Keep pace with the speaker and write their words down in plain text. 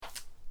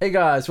Hey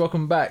guys,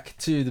 welcome back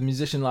to the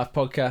Musician Life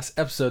Podcast,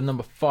 episode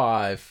number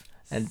 5.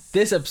 And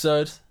this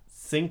episode...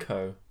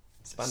 Cinco.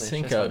 Spanish.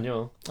 Cinco.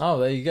 Español. Oh,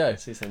 there you go.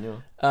 Sí,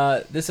 señor.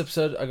 This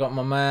episode, I got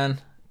my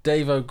man,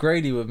 Dave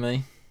O'Grady with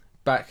me,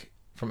 back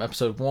from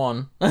episode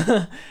 1.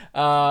 What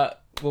are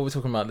we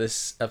talking about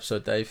this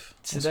episode, Dave?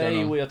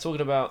 Today we are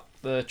talking about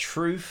the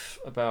truth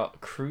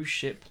about cruise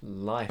ship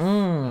life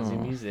as a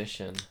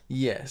musician.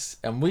 Yes,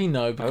 and we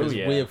know because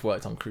yeah. we have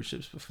worked on cruise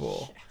ships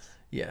before.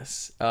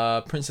 Yes.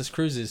 Princess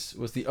Cruises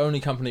was the only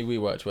company we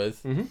worked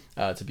with,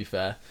 to be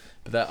fair.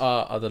 But there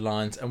are other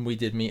lines, and we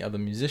did meet other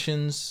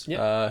musicians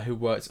who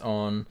worked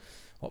on...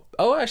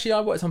 Oh, actually,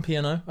 I worked on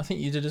piano. I think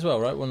you did as well,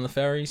 right? One of the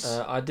ferries.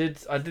 I did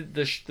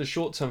the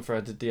short term for I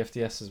did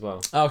DFDS as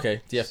well. Oh,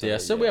 okay, DFDS.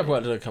 So we have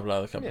worked at a couple of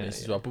other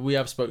companies as well, but we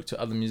have spoke to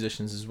other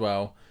musicians as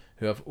well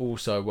who have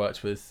also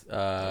worked with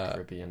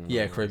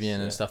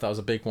Caribbean and stuff. That was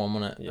a big one,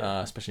 wasn't it?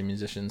 Especially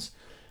musicians.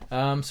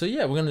 So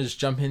yeah, we're gonna just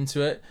jump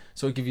into it.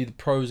 So I'll give you the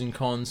pros and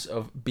cons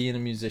of being a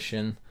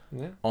musician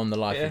on the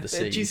life of the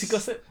seas. Juicy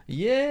gossip.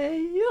 Yeah.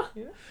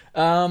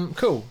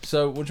 Cool.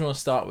 So what do you want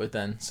to start with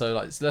then? So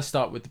let's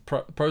start with the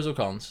pros or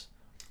cons.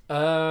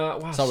 Wow.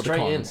 Start with the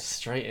cons.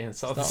 Straight in.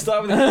 Start with the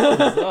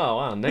cons. Oh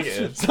wow,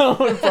 negative. Start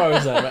with the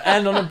pros then.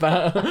 End on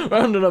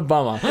a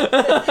bummer.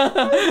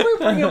 We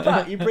bring it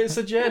back. It's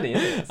a journey.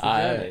 Isn't it? It's a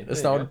journey.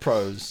 Let's start with the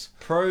pros.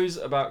 Pros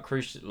about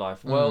cruise ship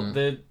life. Well,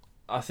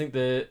 I think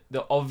the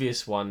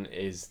obvious one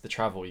is the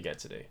travel you get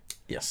to do.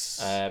 Yes.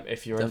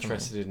 If you're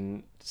interested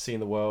in seeing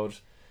the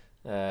world,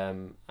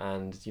 and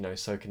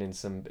soaking in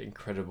some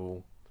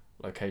incredible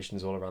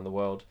locations all around the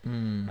world,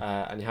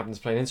 and you happen to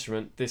play an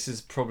instrument, this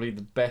is probably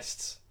the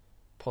best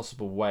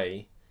possible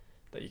way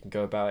that you can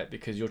go about it,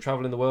 because you're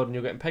traveling the world and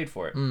you're getting paid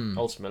for it.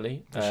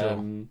 Ultimately, for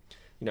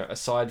sure.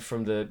 Aside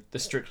from the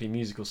strictly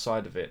musical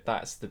side of it,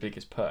 that's the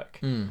biggest perk.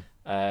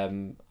 I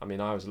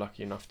was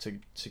lucky enough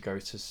to go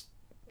to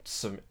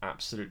some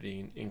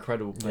absolutely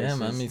incredible places. Yeah,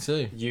 man, me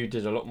too. You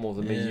did a lot more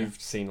than me. You've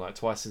seen like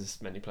twice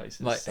as many places,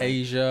 like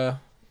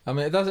Asia. I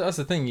mean, that's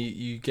the thing.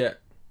 You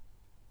get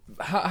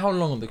how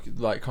long are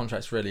the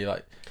contracts really?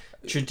 Like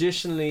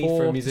traditionally 4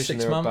 for a musician,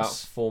 6 they're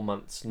months? about 4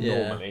 months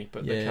normally,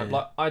 but they can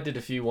like I did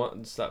a few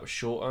ones that were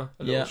shorter,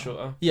 a little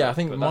shorter. Yeah, I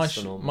think my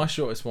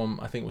shortest one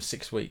I think was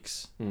 6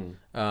 weeks.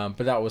 But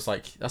that was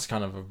that's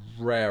kind of a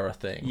rarer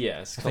thing.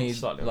 Yeah, it's I think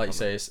slightly like you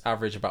say, it's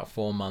average about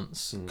 4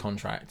 months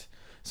contract.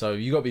 So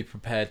you got to be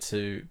prepared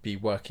to be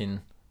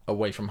working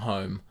away from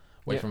home,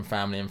 away from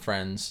family and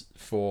friends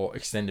for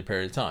extended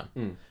period of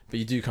time. But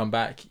you do come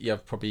back. You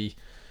have probably,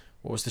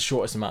 what was the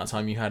shortest amount of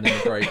time you had in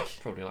the break?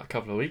 Probably like a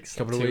couple of weeks.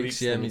 Couple of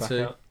weeks, yeah, me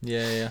too.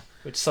 Yeah.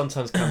 Which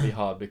sometimes can be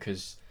hard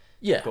because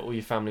you've got all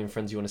your family and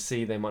friends you want to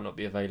see. They might not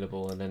be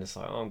available, and then it's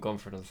like, I'm gone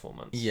for another 4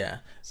 months. Yeah.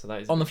 So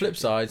that is on the flip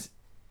side.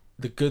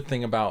 The good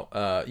thing about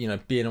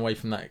being away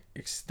from that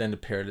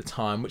extended period of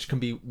time, which can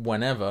be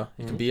whenever,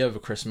 it can be over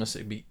Christmas,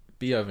 it could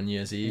be over New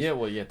Year's Eve. Yeah,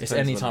 well, yeah. It's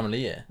any time of the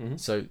year.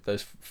 So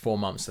those 4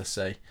 months, let's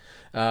say.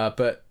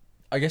 But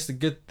I guess the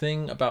good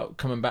thing about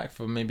coming back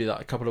for maybe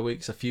like a couple of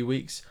weeks, a few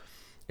weeks,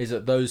 is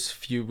that those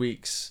few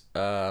weeks,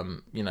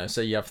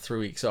 say you have 3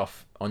 weeks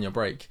off on your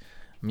break,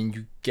 I mean,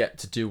 you get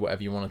to do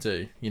whatever you want to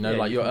do.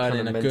 You're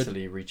earning a good...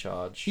 mentally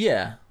recharge.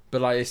 Yeah,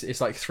 but like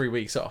it's like 3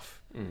 weeks off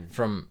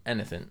from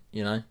anything,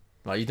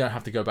 Like, you don't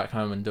have to go back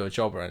home and do a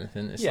job or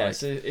anything.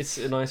 It's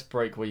a nice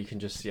break where you can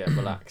just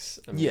relax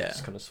and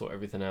just kind of sort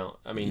everything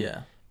out. I mean,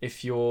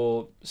 if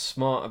you're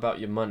smart about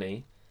your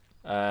money,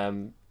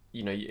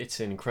 it's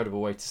an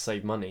incredible way to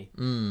save money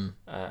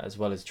as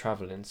well as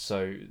traveling.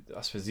 So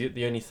I suppose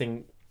the only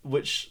thing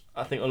which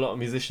I think a lot of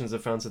musicians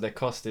have found to their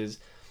cost is,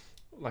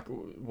 like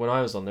when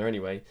I was on there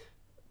anyway,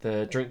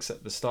 the drinks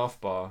at the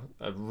staff bar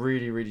are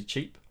really, really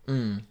cheap.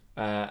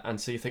 And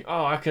so you think,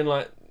 I can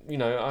I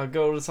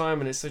go all the time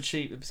and it's so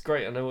cheap, it's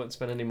great, and I won't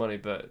spend any money,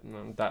 but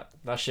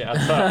that shit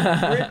adds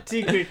up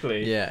pretty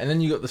quickly. Yeah, and then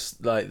you got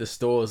the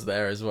stores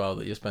there as well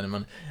that you're spending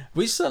money.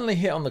 We certainly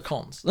hit on the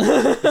cons.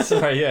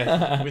 Sorry,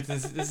 yeah. We're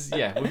flying.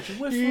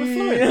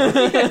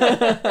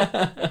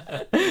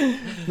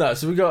 No,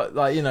 so we got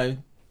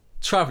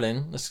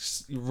traveling.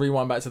 Let's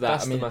rewind back to that.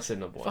 That's the massive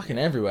number one. Fucking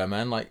everywhere,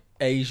 man. Like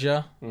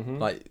Asia,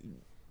 like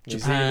New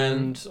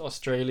Japan, Zealand,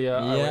 Australia.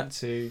 I went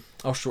to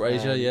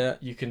Australasia.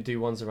 You can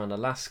do ones around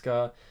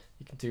Alaska.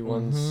 You can do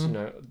ones,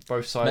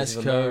 both sides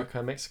of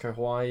America, Mexico,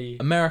 Hawaii.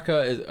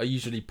 America are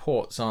usually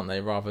ports, aren't they?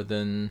 Rather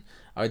than,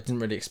 I didn't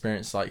really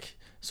experience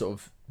sort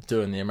of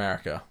doing the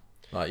America,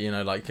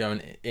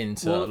 going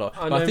into a lot.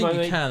 But I think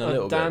you can a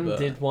little bit. Dan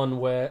did one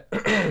where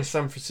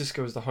San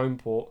Francisco was the home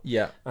port.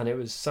 Yeah. And it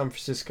was San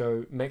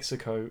Francisco,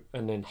 Mexico,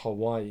 and then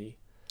Hawaii.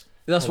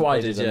 That's what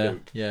I did.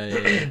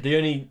 Yeah. The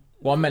only.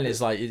 What I meant is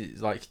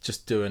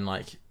just doing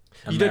American.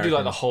 You don't do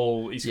the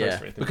whole East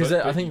Coast or anything. Because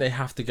I think they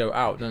have to go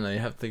out, don't they? They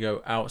have to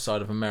go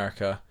outside of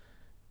America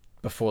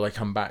before they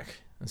come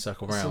back and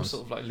circle around. Some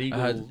sort of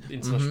legal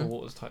international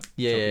waters type.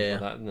 Yeah. Like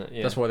that, isn't it?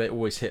 Yeah. That's why they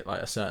always hit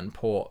a certain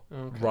port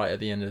right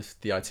at the end of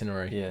the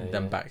itinerary,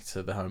 then back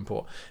to the home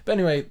port. But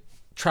anyway,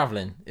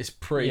 traveling is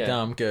pretty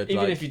damn good.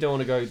 Even if you don't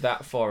want to go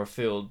that far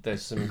afield,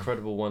 there's some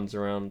incredible ones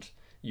around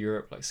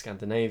Europe, like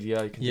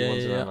Scandinavia. You can do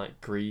ones around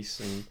like Greece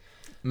and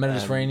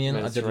Mediterranean.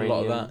 I did a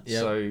lot of that. Yeah.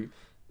 So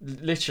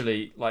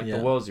literally, like the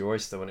world's your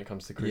oyster when it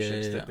comes to cruise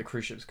ships. The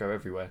cruise ships go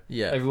everywhere.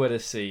 Yeah. Everywhere to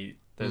see,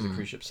 there's a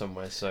cruise ship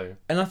somewhere. So.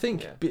 And I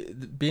think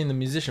being the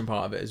musician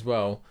part of it as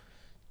well,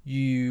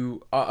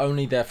 you are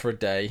only there for a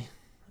day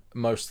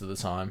most of the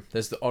time.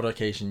 There's the odd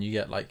occasion you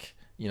get like,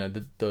 you know,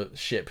 the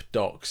ship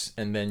docks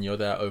and then you're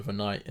there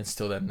overnight and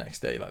still there the next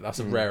day. Like that's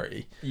a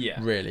rarity. Yeah.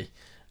 Really.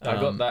 I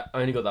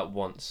only got that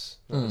once.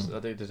 I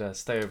did a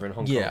stay over in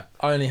Hong Kong. Yeah,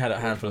 I only had it a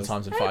handful of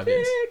times in 5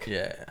 years.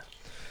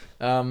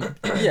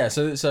 Yeah.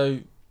 So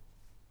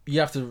you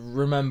have to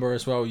remember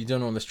as well, you're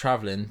doing all this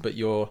travelling, but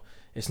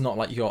it's not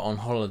like you're on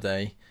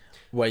holiday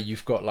where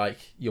you've got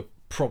like, you're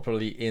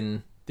properly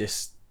in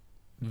this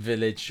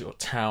village or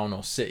town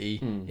or city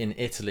in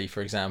Italy,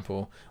 for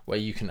example, where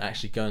you can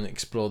actually go and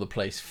explore the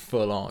place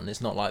full on.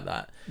 It's not like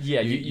that. Yeah,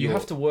 you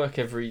have to work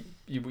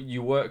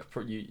you work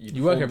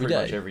every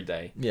day. Much every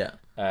day. Yeah.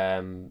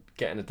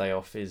 Getting a day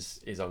off is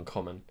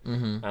uncommon,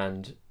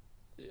 and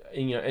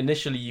you know,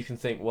 initially you can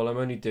think, well, I'm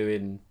only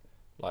doing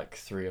like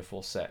 3 or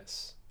 4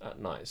 sets at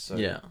night, so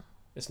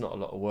it's not a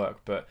lot of work.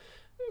 But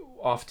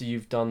after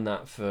you've done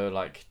that for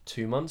like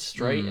 2 months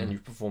straight and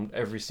you've performed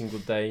every single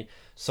day,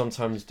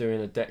 sometimes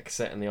doing a deck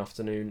set in the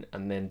afternoon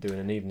and then doing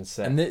an evening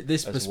set. And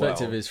this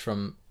perspective is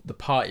from the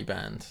party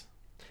band.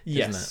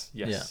 Yes.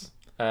 Yeah.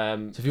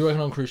 So if you're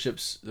working on cruise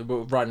ships,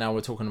 right now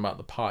we're talking about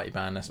the party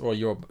band, or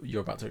you're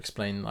about to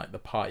explain like the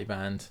party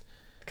band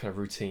kind of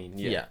routine.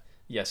 Yeah.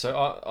 So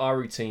our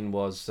routine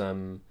was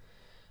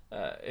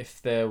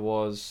if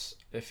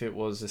it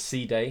was a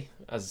sea day,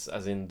 as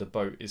in the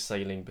boat is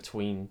sailing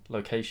between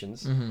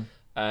locations,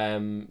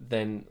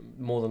 then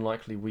more than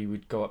likely we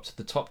would go up to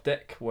the top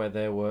deck where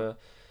there were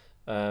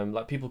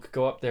like people could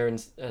go up there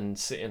and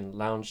sit in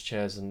lounge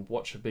chairs and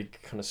watch a big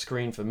kind of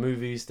screen for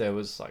movies. There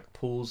was like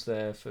pools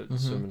there for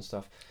swim and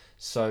stuff.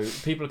 So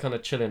people are kind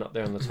of chilling up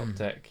there on the top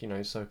deck, you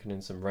know, soaking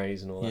in some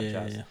rays and all that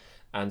jazz. Yeah.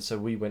 And so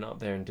we went up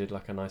there and did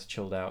like a nice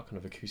chilled out kind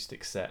of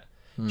acoustic set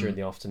during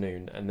the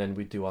afternoon, and then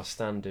we'd do our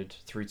standard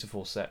 3 to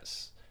 4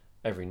 sets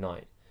every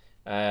night.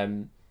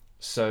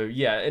 So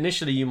yeah,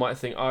 initially you might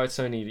think, oh, it's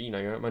only, you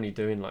know, I'm only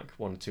doing like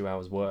 1 or 2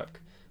 hours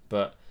work,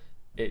 but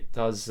it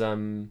does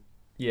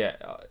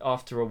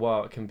after a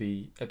while it can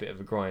be a bit of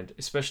a grind,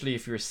 especially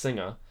if you're a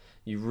singer.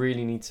 You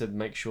really need to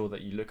make sure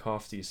that you look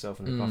after yourself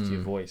and look after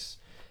your voice,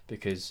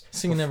 because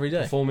singing every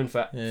day, performing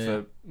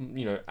for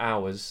you know,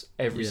 hours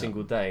every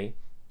single day,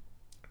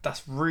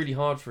 that's really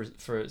hard for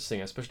a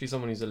singer, especially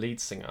someone who's a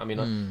lead singer. I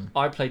mean,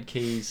 I played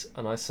keys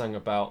and I sang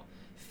about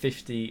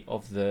 50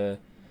 of the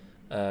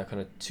kind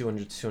of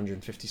 200 to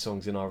 250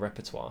 songs in our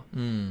repertoire.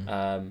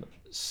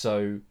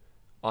 So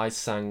I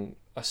sang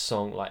a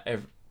song like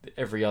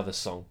every other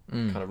song,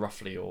 kind of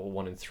roughly, or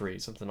 1 in 3,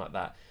 something like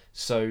that.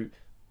 So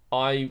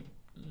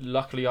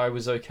luckily I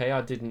was okay. I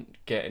didn't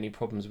get any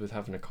problems with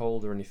having a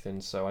cold or anything,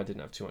 so I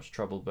didn't have too much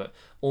trouble. But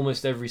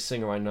almost every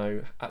singer I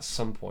know at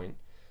some point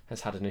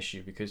has had an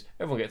issue, because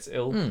everyone gets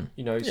ill,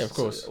 you know. Yeah, of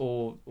course.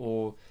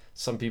 Or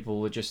some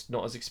people are just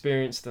not as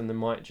experienced, and they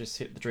might just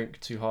hit the drink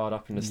too hard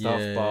up in the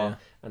staff bar,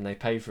 and they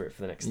pay for it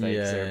for the next day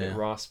because they're a bit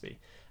raspy.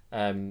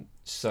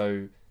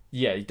 So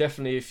yeah,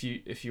 definitely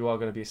if you are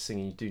going to be a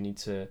singer, you do need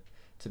to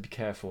be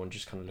careful and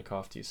just kind of look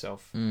after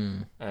yourself.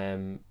 You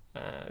know,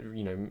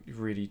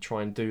 really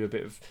try and do a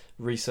bit of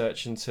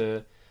research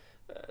into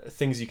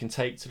things you can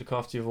take to look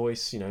after your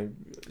voice. You know,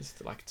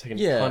 like taking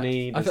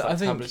honey. There's I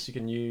think tablets you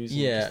can use.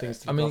 Yeah, just things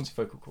to look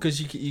after vocal cords.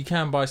 Because you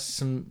can buy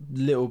some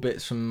little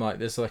bits from, like,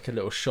 there's like a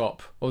little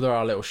shop, or there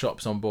are little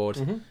shops on board,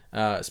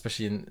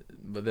 especially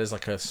but there's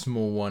like a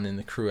small one in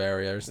the crew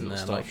area, isn't there?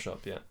 Staff like shop,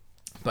 yeah.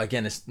 But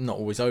again, it's not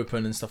always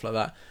open and stuff like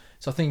that.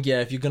 So I think,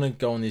 if you're gonna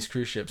go on these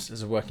cruise ships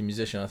as a working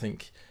musician, I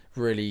think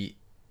really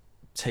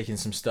taking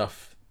some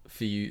stuff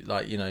for you,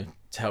 like, you know,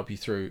 to help you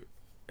through,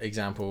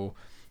 example,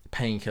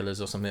 painkillers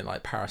or something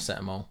like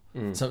paracetamol,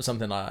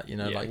 something like that, you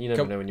know, like you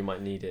never know when you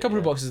might need it. A couple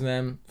of boxes of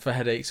them for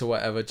headaches or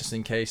whatever, just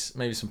in case.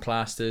 Maybe some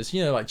plasters,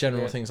 you know, like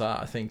general things like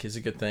that, I think is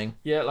a good thing.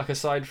 Yeah, like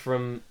aside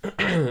from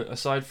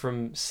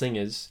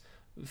singers,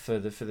 for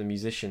the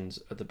musicians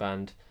of the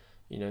band,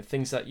 you know,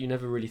 things that you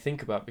never really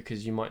think about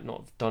because you might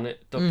not have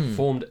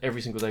performed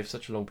every single day for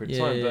such a long period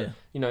of time. But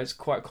you know, it's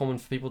quite common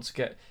for people to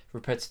get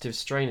repetitive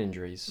strain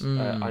injuries.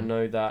 I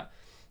know that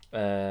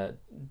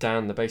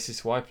Dan, the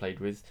bassist who I played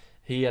with,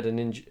 he had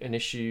an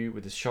issue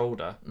with his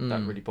shoulder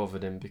that really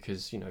bothered him,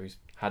 because, you know, he's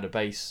had a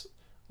bass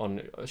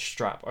on a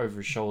strap over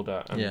his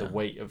shoulder, and the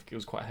weight of it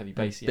was quite a heavy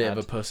bass. Bit of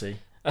a pussy.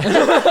 I'm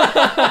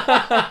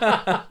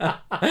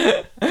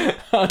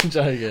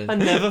joking. I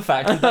never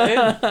factored that in.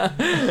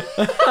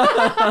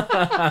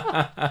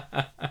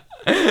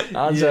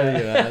 I'm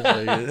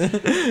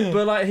joking.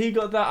 But like, he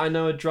got that. I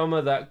know a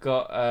drummer that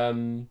got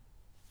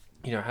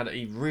you know,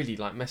 he really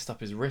like messed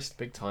up his wrist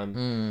big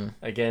time.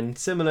 Again,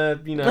 similar,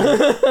 you know,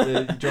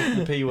 dropping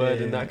the P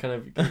word and that kind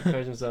of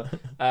occasion stuff.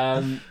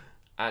 And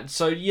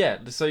so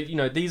you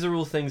know, these are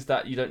all things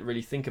that you don't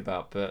really think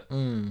about, but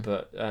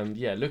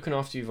looking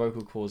after your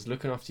vocal cords,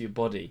 looking after your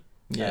body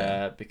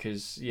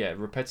Because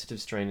repetitive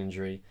strain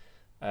injury,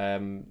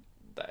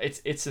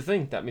 it's a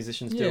thing that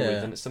musicians deal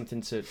with, and it's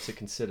something to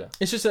consider.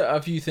 It's just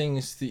a few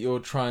things that you're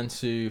trying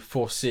to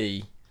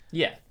foresee.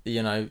 Yeah.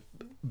 You know,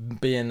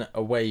 being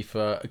away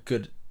for a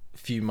good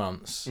few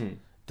months,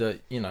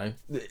 that, you know,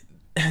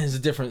 there's a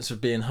difference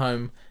of being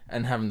home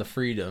and having the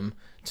freedom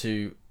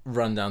to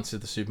run down to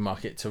the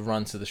supermarket, to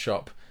run to the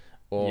shop,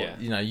 or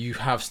you know, you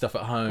have stuff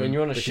at home. When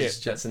you're on a ship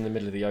that's in the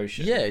middle of the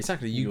ocean,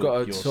 exactly, you've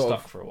got to sort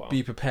of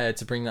be prepared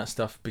to bring that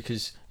stuff,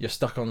 because you're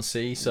stuck on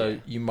sea, so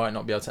you might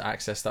not be able to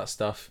access that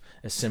stuff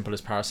as simple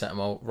as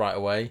paracetamol right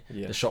away.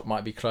 The shop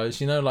might be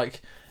closed, you know.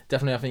 Like,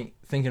 definitely, I think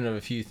thinking of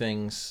a few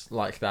things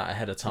like that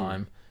ahead of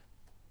time,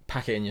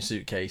 pack it in your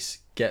suitcase,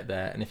 get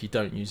there, and if you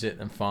don't use it,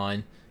 then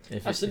fine.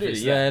 If it's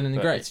there, then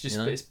great. It's just,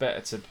 you know? It's better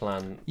to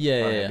plan.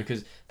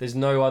 Because there's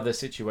no other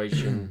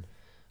situation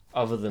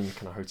other than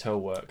kind of hotel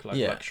work, like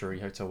luxury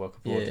hotel work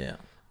abroad.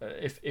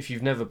 If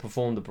you've never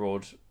performed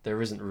abroad,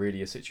 there isn't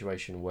really a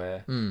situation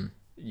where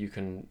you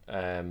can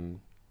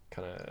kind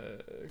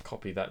of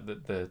copy that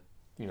the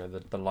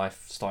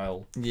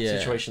lifestyle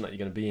situation that you're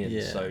going to be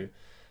in. So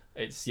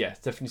it's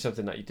definitely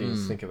something that you do need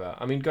to think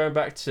about. I mean, going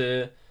back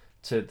to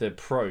the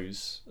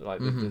pros, like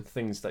the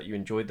things that you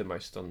enjoyed the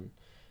most on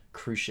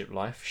cruise ship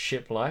life.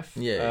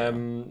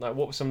 Like,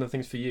 what were some of the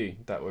things for you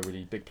that were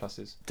really big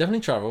pluses?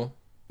 Definitely travel.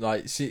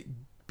 Like,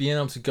 being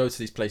able to go to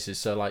these places.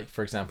 So, like,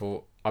 for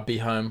example, I'd be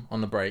home on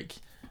the break,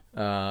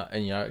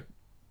 and, you know,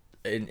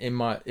 in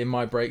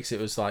my breaks, it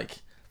was like,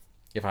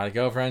 if I had a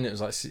girlfriend, it was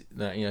like,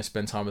 you know,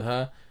 spend time with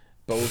her.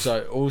 But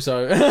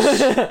also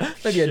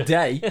maybe a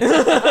day,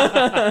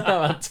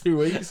 about 2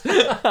 weeks. You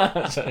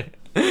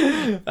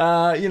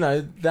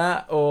know,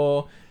 that,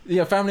 or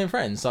family and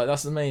friends. Like,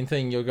 that's the main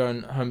thing. You're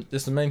going home.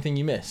 That's the main thing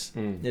you miss.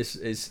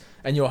 Is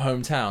and your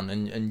hometown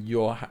and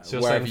your so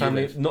you're saying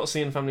family. Not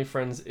seeing family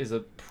friends is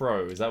a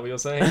pro. Is that what you're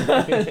saying?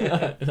 I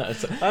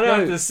don't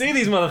have to see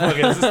these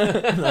motherfuckers.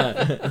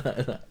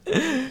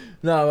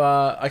 No,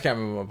 I can't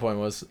remember what my point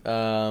was.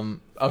 I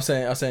was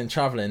saying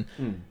traveling.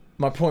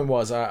 My point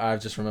was,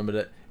 I've just remembered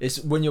it.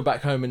 It's when you're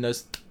back home in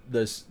those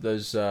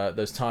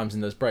times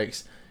and those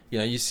breaks. You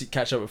know, you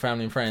catch up with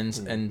family and friends,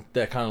 and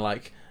they're kind of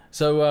like,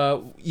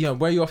 so, you know,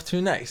 where are you off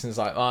to next? And it's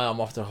like,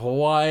 I'm off to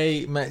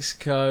Hawaii,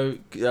 Mexico,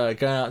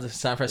 going out to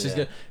San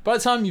Francisco. By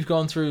the time you've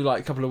gone through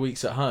like a couple of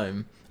weeks at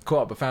home,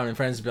 caught up with family and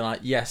friends, and been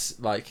like, yes,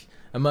 like,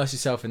 immerse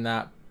yourself in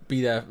that,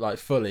 be there like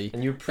fully,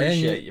 and you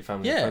appreciate your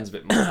family and friends a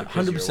bit more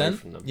because 100%. You're away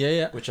from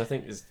them. Which I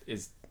think is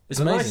it's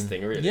a nice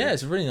thing, really. Yeah,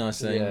 it's a really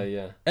nice thing.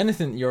 Yeah.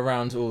 Anything you're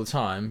around all the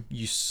time,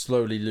 you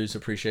slowly lose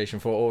appreciation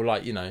for, or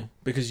like, you know,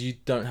 because you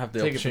don't have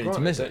the opportunity to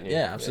miss it.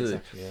 Yeah,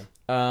 absolutely. Yeah,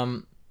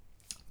 exactly,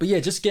 but yeah,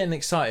 just getting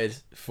excited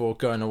for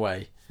going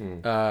away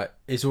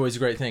is always a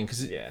great thing,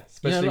 because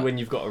especially when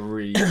you've got a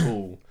really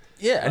cool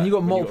and you've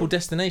got multiple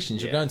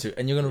destinations you're going to,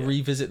 and you're going to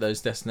revisit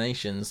those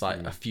destinations like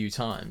a few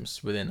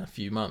times within a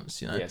few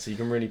months, you know. So you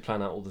can really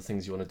plan out all the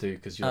things you want to do,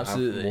 because you'll have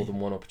more than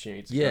one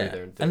opportunity to go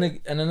there and do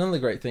it. And another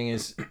great thing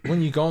is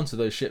when you go onto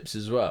those ships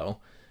as well.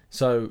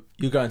 So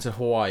you're going to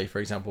Hawaii, for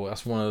example.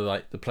 That's one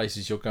of the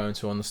places you're going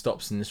to on the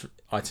stops in this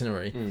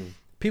itinerary.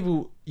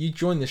 People, you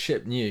join the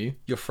ship new,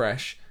 you're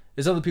fresh.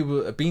 There's other people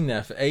that have been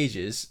there for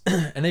ages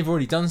and they've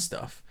already done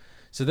stuff,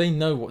 so they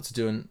know what to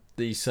do in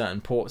these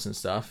certain ports and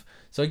stuff.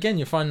 So again,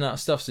 you're finding out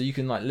stuff, so you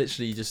can like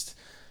literally just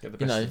get the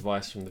best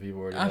advice from the people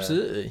already there.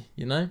 Absolutely,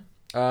 you know,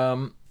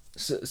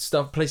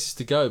 stuff, places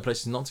to go,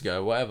 places not to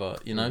go, whatever,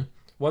 you know.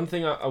 One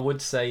thing I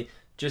would say,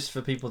 just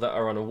for people that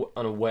are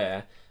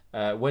unaware,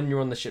 when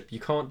you're on the ship,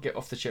 you can't get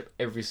off the ship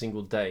every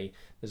single day.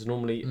 There's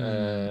normally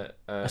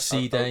a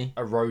sea day,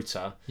 a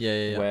rota,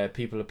 where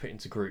people are put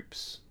into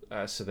groups.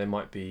 So there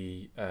might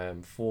be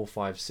 4,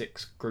 5,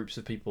 6 groups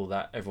of people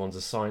that everyone's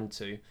assigned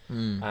to,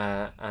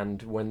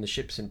 and when the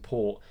ship's in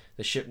port,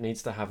 the ship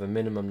needs to have a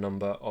minimum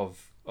number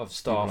of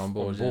staff on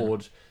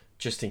board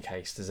just in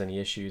case there's any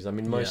issues. I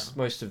mean,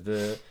 most of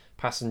the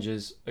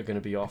passengers are going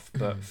to be off,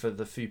 but for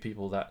the few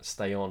people that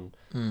stay on,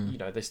 you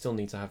know, they still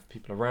need to have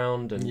people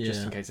around, and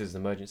just in case there's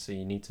an emergency,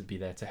 you need to be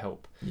there to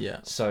help.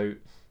 So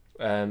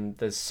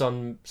there's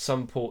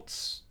some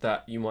ports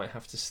that you might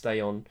have to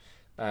stay on,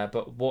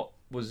 but what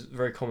was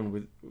very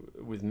common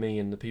with me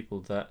and the people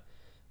that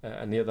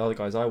and the other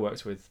guys I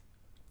worked with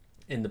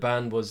in the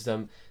band was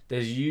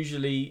there's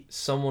usually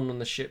someone on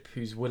the ship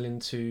who's willing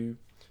to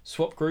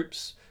swap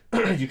groups.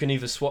 You can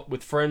either swap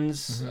with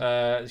friends, you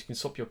can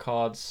swap your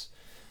cards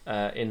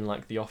in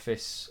like the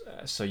office,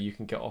 so you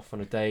can get off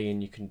on a day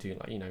and you can do,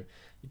 like, you know,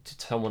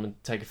 someone to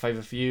take a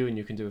favour for you and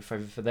you can do a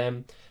favour for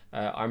them.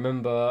 I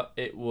remember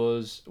it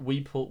was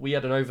we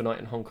had an overnight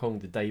in Hong Kong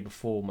the day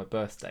before my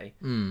birthday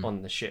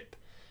on the ship.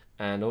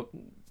 And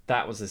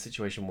that was a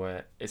situation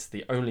where it's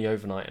the only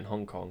overnight in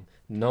Hong Kong.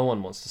 No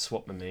one wants to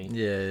swap with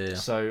me.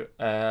 So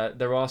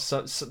there are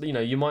you know,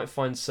 you might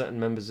find certain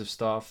members of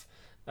staff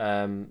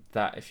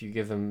that if you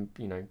give them,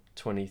 you know,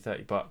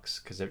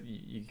 $20-$30, because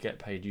you get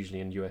paid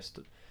usually in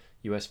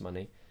US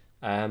money,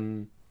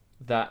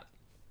 that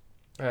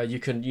you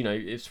can, you know,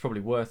 it's probably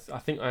worth. I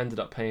think I ended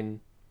up paying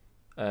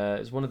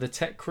It's one of the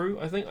tech crew.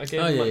 I think I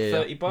gave him like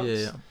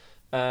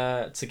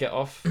 $30 to get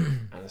off,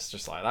 and it's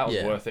just like that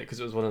was worth it because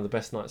it was one of the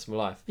best nights of my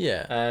life.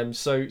 Yeah.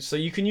 So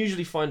you can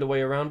usually find a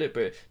way around it,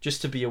 but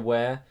just to be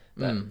aware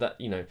that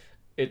you know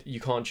you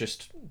can't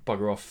just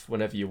bugger off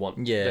whenever you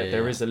want.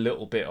 There is a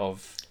little bit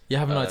of you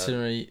have an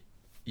itinerary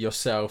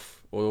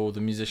yourself, or all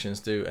the musicians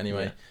do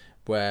anyway,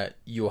 where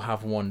you'll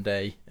have one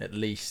day at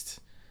least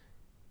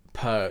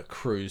per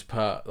cruise,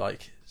 per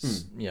like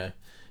you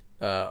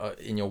know,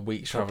 in your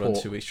week travel and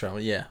 2 weeks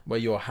travel, where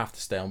you'll have to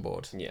stay on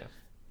board. Yeah.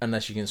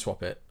 Unless you can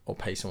swap it or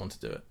pay someone to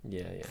do it.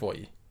 For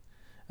you.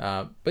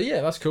 But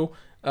yeah, that's cool.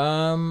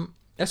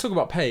 Let's talk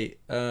about pay.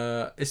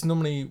 It's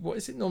normally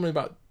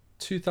about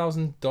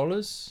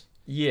 $2,000.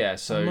 Yeah.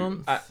 So a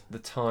month? At the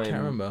time, Can't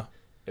remember.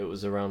 It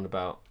was around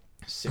about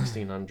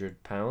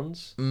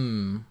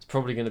 £1,600. It's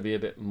probably going to be a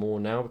bit more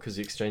now because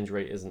the exchange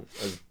rate isn't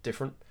as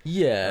different.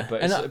 Yeah.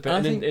 But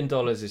in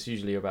dollars, it's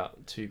usually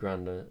about $2,000 a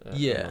month,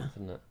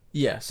 isn't it?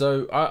 Yeah.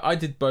 So I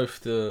did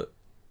both the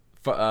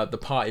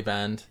party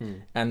band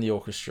and the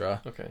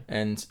orchestra. Okay.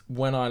 And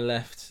when I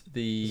left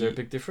is there a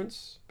big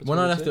difference? When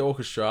I left the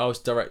orchestra, I was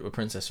direct with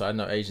Princess, so I had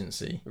no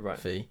agency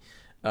fee.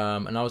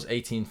 And I was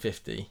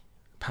 £1,850.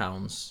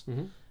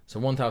 So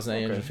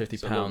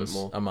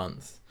 £1,850 a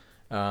month.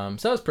 So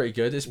that was pretty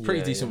good. It's a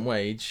pretty decent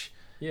wage.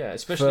 Yeah,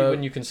 especially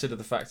when you consider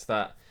the fact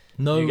that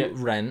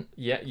rent.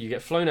 Yeah, you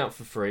get flown out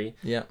for free.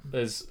 Yeah.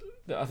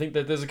 I think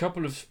that there's a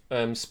couple of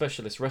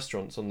specialist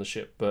restaurants on the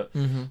ship, but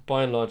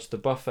by and large the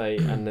buffet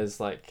and there's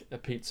like a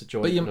pizza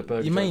joint and a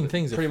burger your main joint.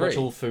 things are free. Pretty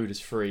much all food is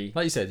free.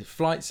 Like you said,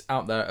 flights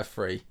out there are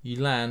free.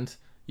 You land,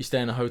 you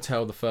stay in a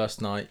hotel the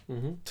first night,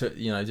 to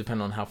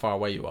depending on how far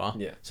away you are.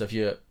 Yeah. So if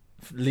you're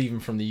leaving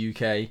from the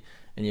UK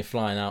and you're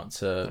flying out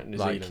to like New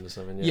Zealand or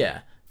something.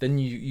 Then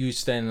you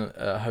stay in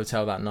a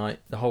hotel that night.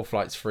 The whole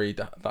flight's free.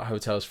 That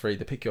hotel's free.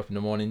 They pick you up in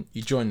the morning.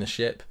 You join the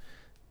ship.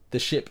 The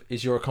ship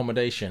is your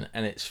accommodation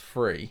and it's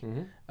free.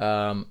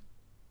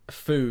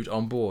 Food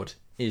on board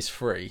is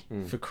free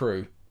for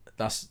crew.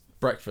 That's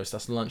breakfast,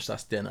 that's lunch,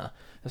 that's dinner.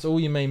 That's all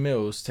your main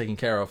meals taken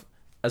care of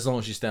as long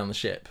as you stay on the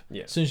ship.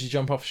 Yeah. As soon as you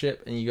jump off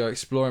ship and you go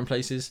exploring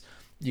places,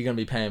 you're going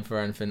to be paying for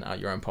anything out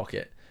your own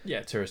pocket.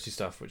 Yeah, touristy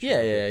stuff. Which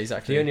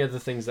exactly. The only other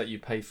things that you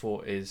pay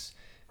for is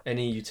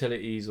any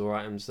utilities or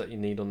items that you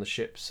need on the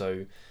ship.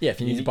 So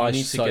if you need to buy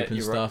soap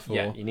and stuff,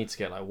 you need to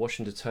get like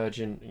washing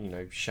detergent,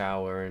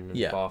 shower and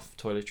bath,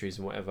 toiletries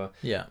and whatever.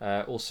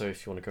 Also,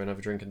 if you want to go and have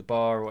a drink in the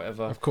bar or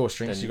whatever, of course,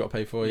 drinks you got to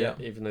pay for.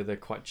 Even though they're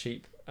quite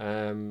cheap.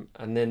 And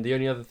then the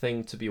only other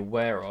thing to be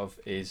aware of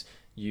is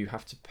you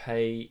have to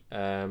pay.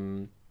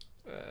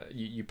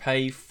 You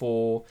pay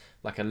for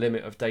like a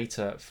limit of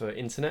data for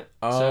internet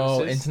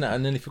services. Internet! I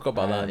nearly forgot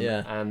about that.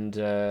 Yeah, and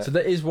so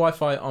there is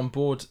Wi-Fi on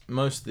board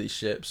most of these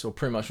ships, or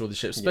pretty much all the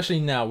ships. Especially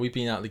now, we've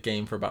been out of the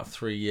game for about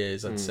 3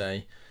 years, I'd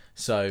say.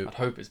 So I'd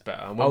hope it's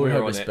better. And I would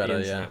hope it's better.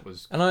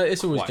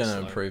 It's always going to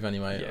improve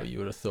anyway. Yeah. You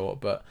would have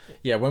thought, but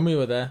when we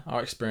were there,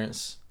 our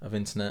experience of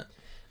internet.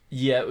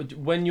 Yeah,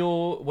 when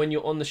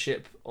you're on the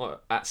ship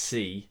at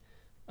sea,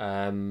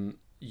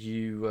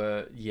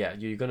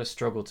 you're gonna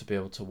struggle to be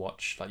able to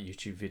watch like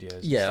YouTube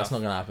videos. That's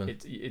not gonna happen.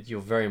 You're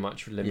very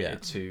much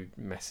limited to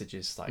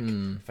messages like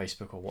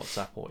Facebook or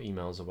WhatsApp or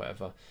emails or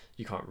whatever.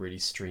 You can't really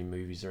stream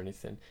movies or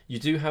anything. You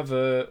do have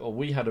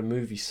we had a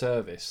movie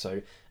service.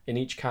 So in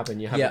each cabin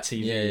you have a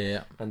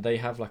TV, and they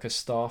have like a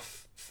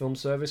staff film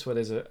service where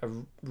there's a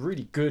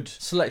really good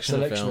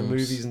selection of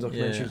movies and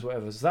documentaries,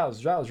 whatever. So that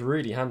was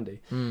really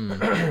handy.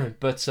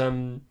 But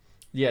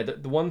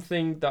the one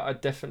thing that I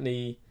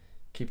definitely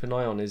keep an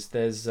eye on is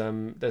there's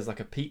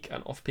like a peak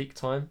and off-peak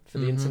time for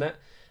the internet.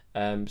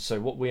 So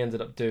what we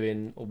ended up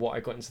doing, or what I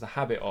got into the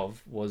habit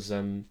of, was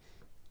I'd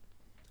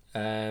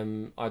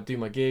do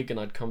my gig and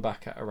I'd come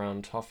back at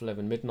around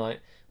 11:30 midnight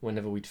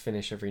whenever we'd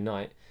finish every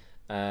night,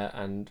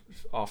 and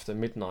after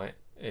midnight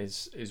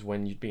is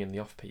when you'd be in the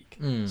off-peak.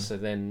 So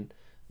then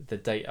the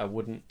data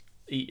wouldn't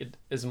eat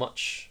as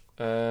much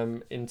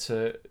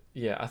into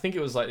I think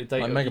it was like the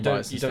data, like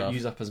you don't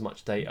use up as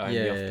much data in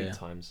the off-peak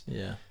times.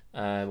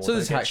 So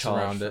there's hacks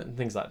around it and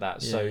things like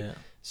that.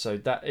 So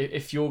that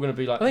if you're going to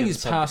be like, I think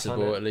it's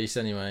passable at least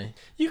anyway.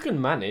 You can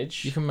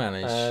manage.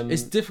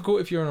 It's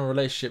difficult if you're in a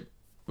relationship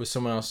with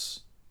someone else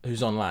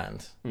who's on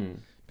land,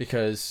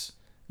 because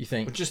you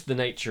think just the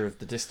nature of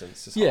the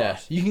distance is hard.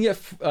 You can get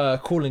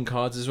calling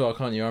cards as well,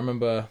 can't you? I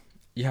remember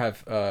you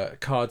have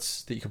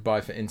cards that you could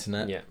buy for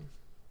internet,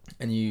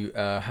 and you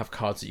have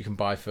cards that you can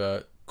buy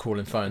for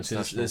calling phones.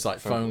 So there's like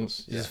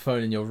phones. There's a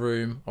phone in your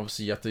room.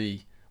 Obviously, you have to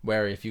be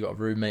wary if you've got a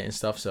roommate and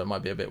stuff, so it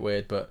might be a bit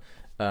weird, but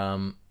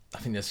I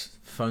think there's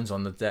phones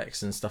on the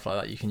decks and stuff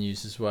like that you can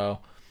use as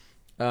well.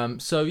 I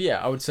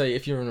would say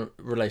if you're in a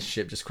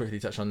relationship, just quickly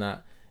touch on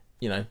that,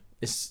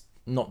 it's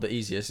not the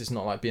easiest. It's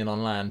not like being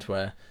on land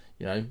where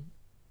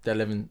they're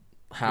living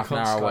half an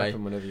hour away. You can't Skype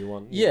them whenever you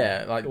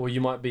want. Or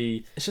you might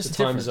be, it's just the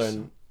time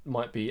zone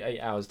might be 8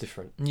 hours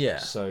different.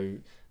 So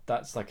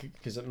that's like,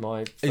 because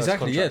my first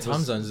contract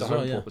time zones the as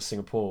well. home port was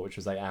Singapore, which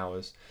was 8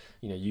 hours.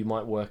 You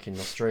might work in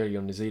Australia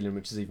or New Zealand,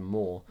 which is even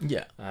more.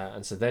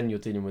 And so then you're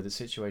dealing with a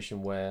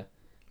situation where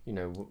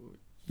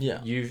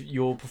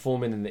you're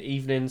performing in the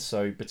evening,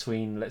 so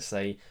between, let's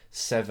say,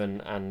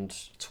 7 and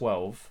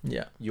 12,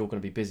 you're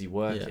going to be busy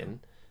working.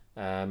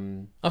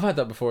 I've had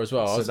that before as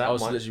well. So I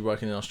was literally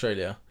working in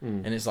Australia,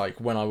 and it's like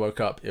when I woke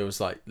up, it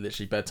was like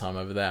literally bedtime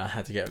over there. I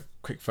had to get a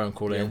quick phone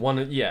call in. One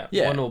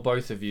or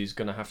both of you is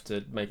going to have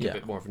to make a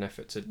bit more of an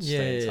effort to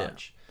stay in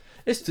touch.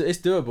 It's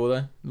doable though.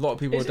 A lot of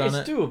people have done it.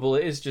 It's doable.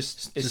 It is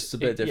just a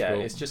bit difficult.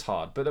 Yeah, it's just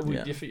hard. But I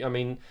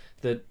mean,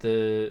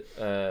 the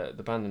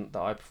band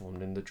that I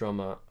performed in, the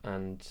drummer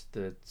and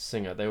the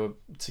singer, they were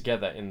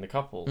together in the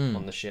couple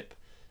on the ship.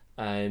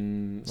 So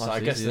I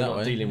guess they're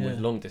not dealing with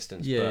long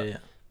distance. They're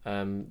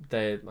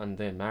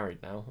married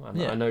now.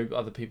 And I know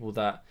other people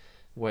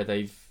where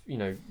they've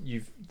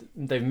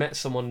met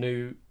someone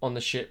new on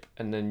the ship,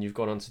 and then you've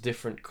gone on to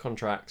different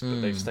contracts, but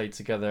they've stayed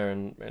together,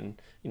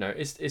 and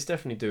it's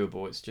definitely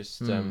doable. It's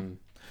just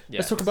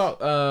let's talk about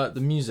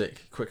the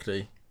music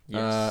quickly.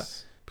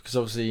 Yes. Because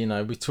obviously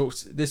we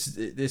talked this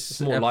it's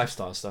more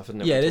lifestyle stuff,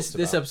 isn't it? Yeah,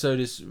 this episode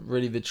is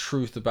really the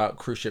truth about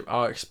cruise ship,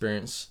 our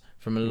experience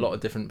from a lot of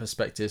different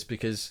perspectives,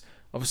 because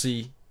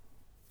obviously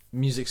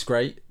music's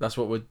great, that's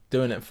what we're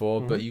doing it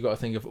for, but you got to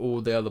think of all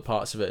the other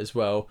parts of it as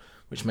well,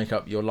 which make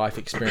up your life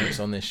experience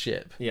on this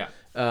ship.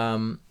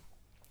 So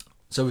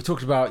we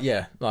talked about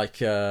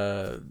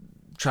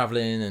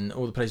traveling and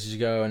all the places you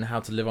go and how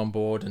to live on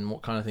board and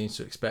what kind of things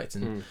to expect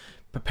and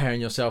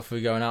preparing yourself for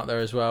going out there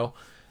as well.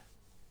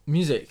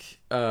 Music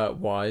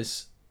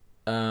wise,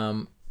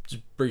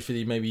 just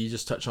briefly, maybe you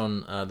just touch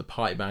on the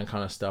party band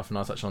kind of stuff, and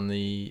I'll touch on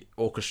the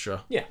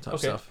orchestra type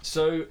stuff.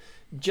 So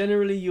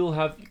generally you'll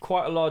have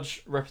quite a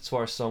large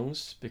repertoire of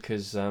songs,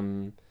 because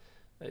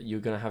you're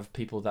going to have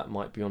people that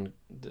might be on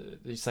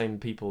the same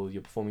people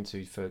you're performing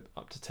to for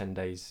up to 10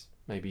 days,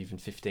 maybe even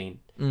 15,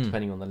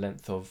 depending on the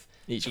length of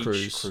each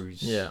cruise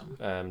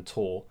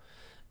tour.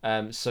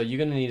 So you're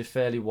going to need a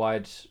fairly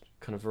wide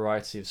kind of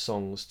variety of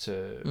songs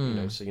to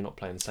so you're not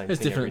playing the same thing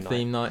different every night.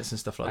 Theme nights and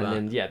stuff like that.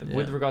 And then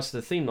with regards to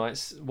the theme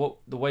nights,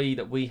 the way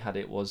that we had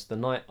it was the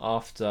night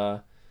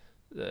after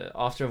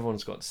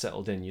everyone's got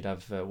settled in, you'd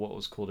have what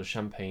was called a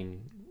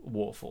champagne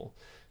waterfall.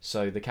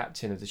 So the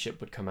captain of the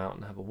ship would come out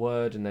and have a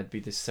word, and there'd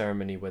be this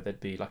ceremony where there'd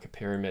be like a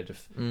pyramid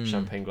of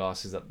champagne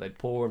glasses that they'd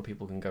pour, and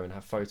people can go and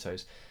have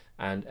photos.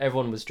 And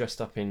everyone was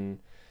dressed up in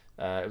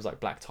it was like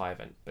black tie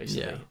event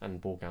basically, and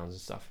ball gowns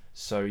and stuff.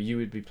 So you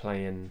would be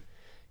playing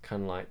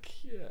kind of like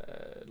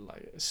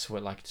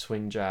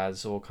swing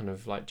jazz, or kind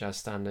of like jazz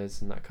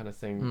standards and that kind of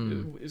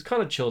thing. It was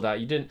kind of chilled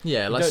out. You didn't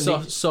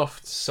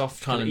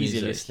soft kind of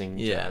easy listening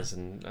jazz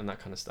and that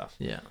kind of stuff.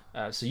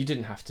 So you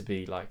didn't have to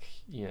be like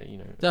you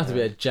don't have to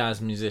be a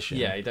jazz musician.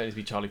 You don't need to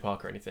be Charlie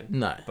Parker or anything.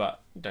 No,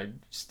 but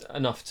just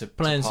enough to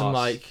playing some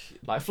like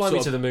Fly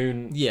Me to the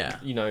Moon.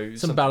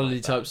 Some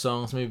ballady type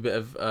songs, maybe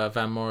a bit of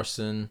Van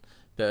Morrison,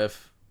 bit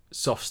of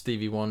soft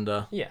Stevie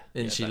Wonder.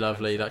 Isn't She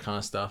Lovely? That kind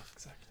of stuff.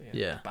 Exactly.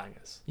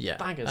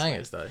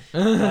 Bangers though.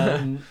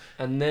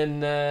 And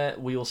then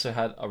we also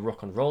had a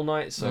rock and roll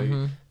night.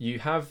 So you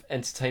have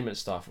entertainment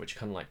staff which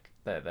kind of like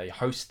they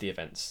host the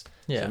events.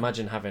 So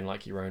imagine having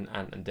like your own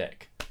ant and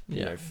deck,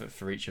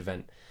 for each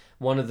event.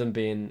 One of them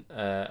being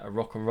a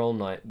rock and roll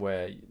night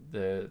where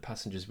the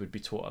passengers would be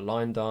taught a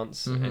line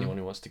dance. Anyone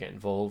who wants to get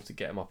involved, to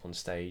get them up on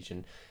stage,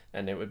 and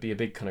it would be a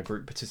big kind of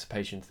group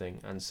participation thing.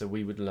 And so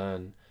we would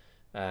learn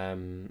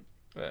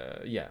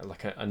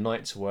like a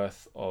night's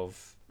worth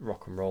of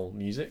rock and roll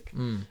music,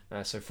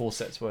 so 4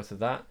 sets worth of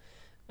that.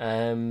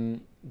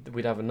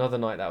 We'd have another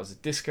night that was a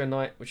disco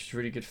night, which was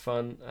really good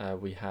fun.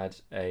 We had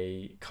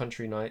a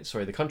country night.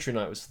 Sorry, the country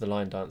night was for the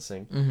line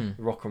dancing.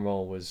 The rock and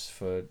roll was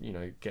for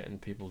getting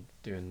people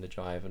doing the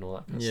jive and all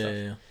that kind of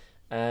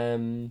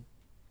stuff.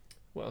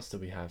 What else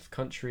did we have?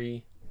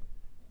 Country,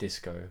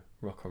 disco,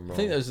 rock and roll. I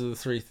think those are the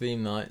 3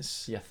 theme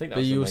nights. I think.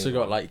 But you also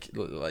got like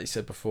you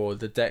said before,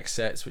 the deck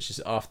sets, which is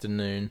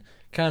afternoon.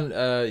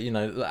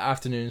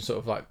 Afternoon sort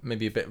of like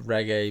maybe a bit of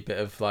reggae, bit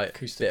of like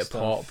acoustic bit of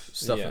pop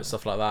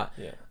stuff like that.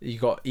 You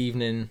got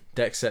evening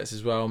deck sets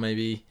as well,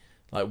 maybe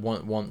like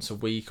once a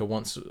week or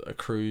once a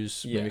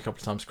cruise, maybe a couple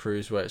of times a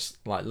cruise, where it's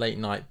like late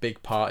night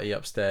big party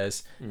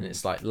upstairs, and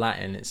it's like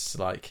Latin, it's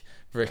like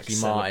Ricky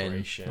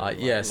Martin,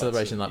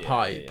 celebration, like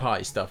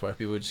party stuff where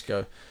people would just go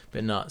a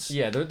bit nuts.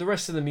 The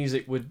rest of the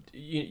music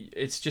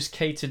it's just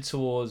catered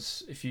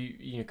towards, if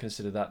you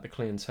consider that the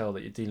clientele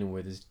that you're dealing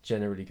with is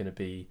generally going to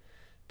be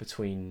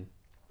between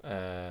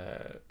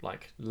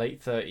like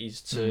late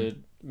 30s to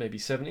maybe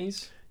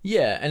 70s.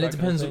 And it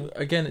depends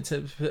again.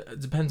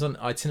 It depends on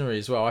itinerary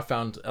as well. I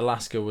found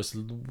Alaska was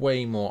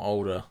way more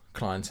older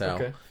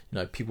clientele.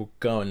 People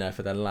going there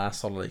for their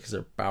last holiday because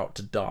they're about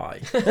to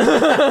die.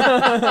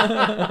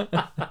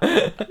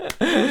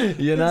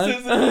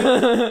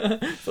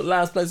 But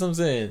last place I'm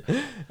seeing.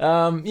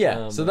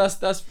 So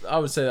that's I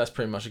would say that's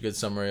pretty much a good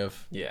summary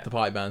of the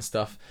party band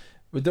stuff.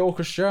 With the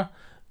orchestra,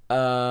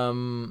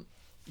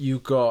 you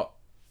got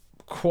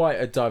quite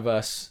a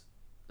diverse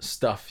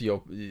stuff,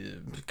 your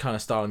kind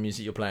of style of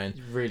music you're playing.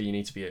 You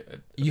need to be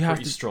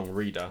a strong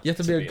reader. You have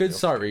to be a good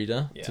sight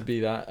reader to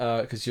be that,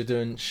 because you're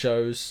doing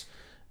shows.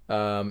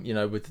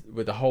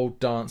 with the whole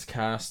dance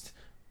cast,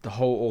 the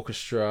whole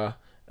orchestra,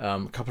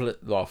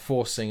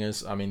 four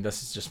singers. I mean,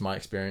 this is just my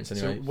experience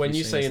anyway. So when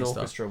you say an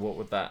orchestra, what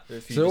would that?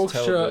 If you just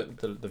tell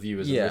the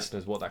viewers and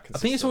listeners what that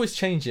consists I think it's always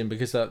changing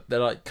because they're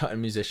like cutting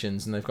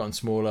musicians and they've gotten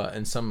smaller,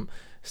 and some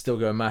still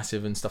go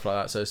massive and stuff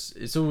like that. So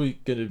it's always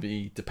going to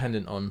be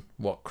dependent on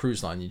what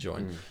cruise line you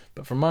join.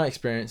 But from my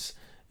experience,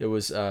 it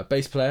was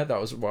bass player. That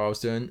was what I was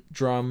doing.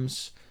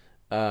 Drums,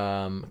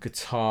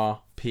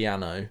 guitar,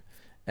 piano,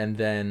 and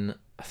then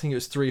I think it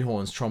was 3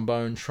 horns: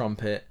 trombone,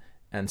 trumpet,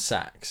 and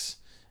sax.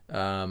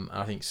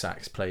 I think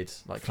sax played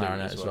like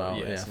clarinet as well.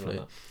 Yeah,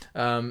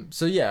 flute.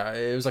 So yeah,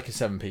 it was like a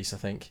 7-piece, I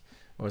think.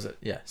 Or was it?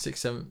 Yeah, 6,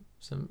 7,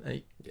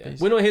 8. Yeah.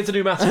 We're not here to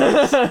do maths.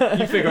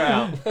 You figure it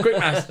out. Quick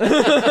maths.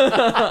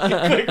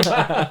 Quick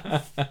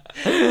maths.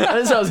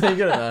 That's what I was getting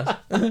good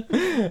at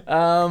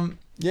maths.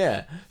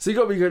 Yeah. So you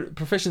got to be good,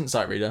 proficient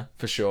sight reader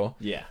for sure.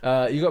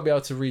 Yeah. You got to be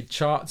able to read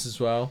charts as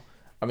well.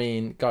 I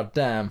mean, god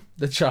damn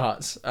the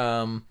charts.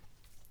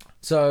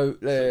 So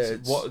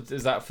what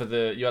is that for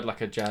you had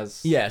like a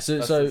jazz? Yeah, so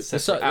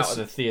out of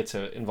the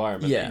theatre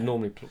environment that you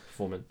normally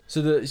perform in.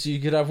 So you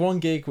could have one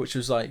gig which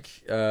was like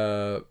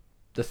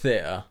the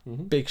theatre,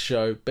 big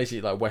show,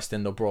 basically like West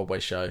End or Broadway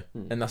show,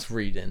 and that's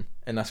reading,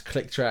 and that's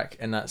click track,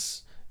 and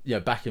that's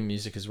backing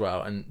music as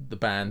well, and the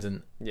band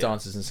and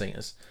dancers and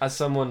singers. As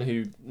someone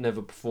who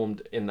never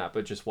performed in that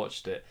but just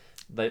watched it,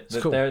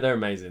 they're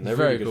amazing. They're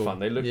really good fun.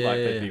 They look like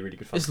they'd be really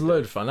good fun. It's a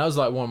load of fun. That was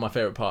like one of my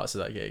favourite parts of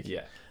that gig.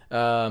 Yeah.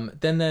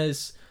 Then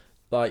there's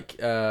like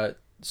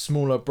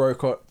smaller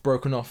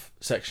broken off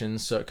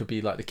sections, so it could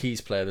be like the keys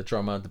player, the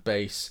drummer, the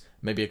bass,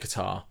 maybe a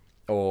guitar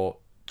or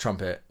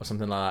trumpet or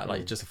something like that,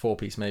 like just a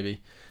 4-piece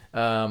maybe.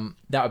 That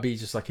would be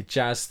just like a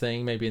jazz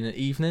thing, maybe in the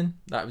evening.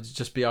 That would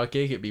just be our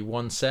gig. It'd be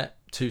 1 set,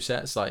 2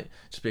 sets, like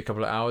just be a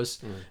couple of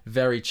hours.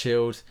 Very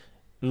chilled,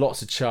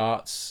 lots of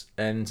charts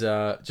and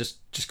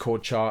just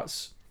chord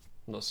charts.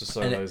 Lots of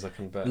solos, I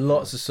can bet.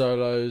 Lots of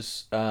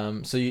solos.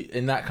 So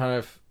in that kind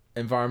of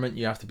environment,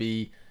 you have to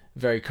be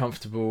very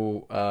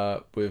comfortable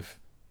with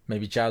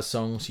maybe jazz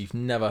songs you've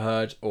never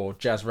heard or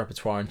jazz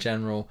repertoire in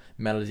general,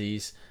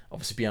 melodies,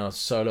 obviously be able to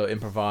solo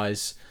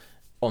improvise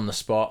on the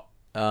spot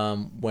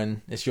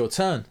when it's your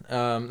turn,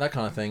 that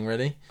kind of thing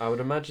really. I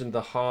would imagine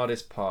the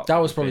hardest part, that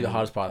was probably the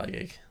hardest part of that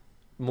gig.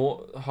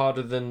 More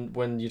harder than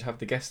when you'd have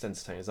the guest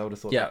entertainers. I would have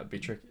thought that would be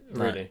tricky.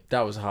 Really? No,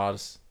 that was the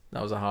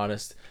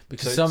hardest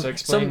because so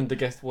explain the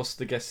guest. What's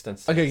the guest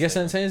entertainers? Okay, guest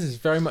entertainers is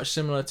very much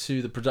similar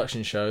to the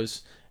production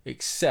shows,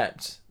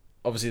 except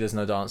obviously there's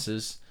no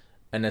dancers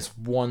and there's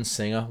one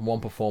singer, one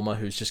performer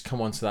who's just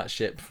come onto that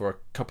ship for a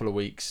couple of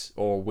weeks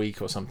or a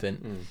week or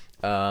something,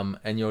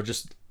 and you're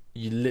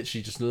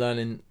literally just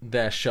learning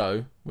their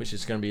show, which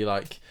is going to be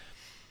like,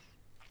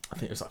 I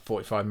think it was like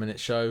 45-minute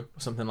show or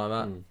something like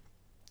that.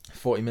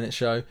 40-minute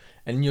show,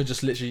 and you're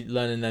just literally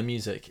learning their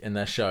music and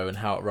their show and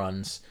how it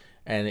runs.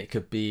 And it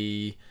could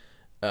be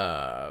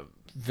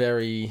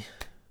very,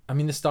 I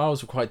mean, the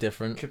styles were quite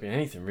different. Could be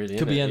anything really.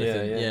 Could be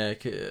anything.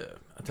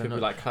 I don't know.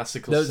 Be like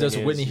classical. There's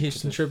a Whitney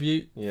Houston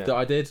tribute that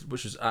I did,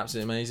 which was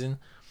absolutely amazing.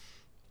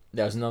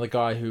 There was another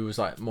guy who was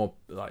like more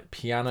like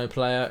piano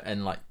player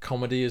and like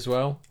comedy as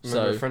well.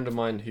 A friend of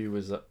mine who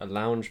was a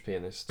lounge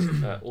pianist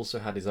also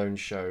had his own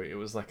show. It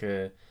was like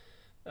a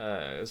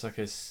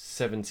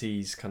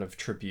 70s kind of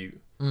tribute.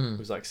 It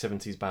was like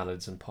 70s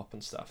ballads and pop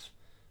and stuff.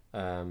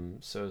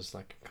 So it was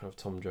like kind of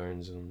Tom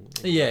Jones and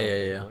that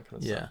kind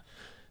of stuff.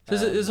 So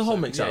there's a whole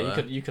mix out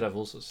there. You could have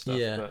all sorts of stuff.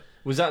 Yeah. But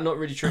was that not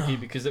really tricky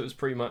because it was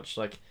pretty much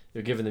like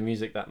you're given the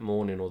music that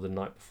morning or the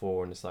night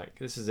before, and it's like,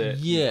 this is it.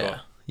 You've got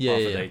half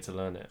a day to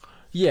learn it.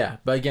 Yeah,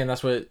 but again,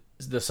 that's where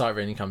the sight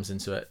reading comes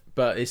into it.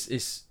 But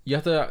it's you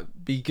have to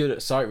be good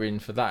at sight reading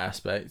for that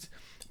aspect,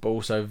 but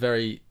also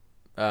very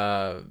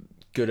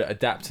good at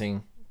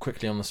adapting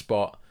quickly on the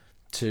spot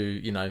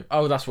to,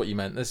 oh, that's what you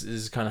meant. This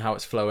is kind of how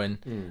it's flowing.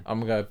 I'm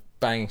going to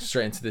bang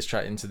straight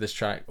into this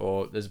track,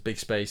 or there's a big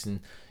space.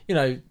 And,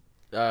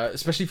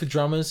 especially for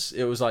drummers,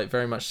 it was like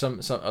very much a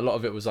lot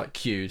of it was like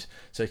cued.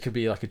 So it could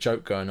be like a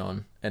joke going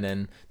on, and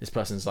then this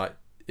person's like,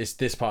 it's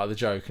this part of the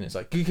joke, and it's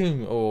like,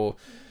 or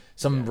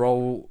some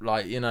roll,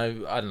 like, I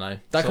don't know.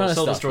 That kind of stuff.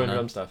 Soul-destroying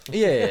drum stuff.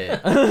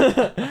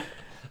 Yeah.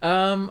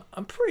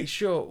 I'm pretty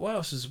sure what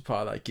else is a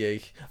part of that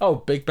gig. Oh,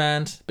 big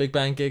band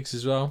gigs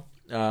as well.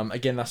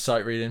 Again, that's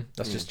sight reading.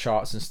 That's just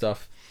charts and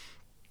stuff.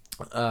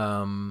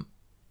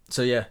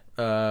 So yeah,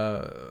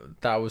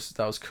 that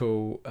was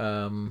cool.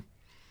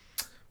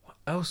 What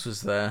else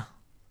was there?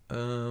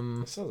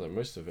 That sounds like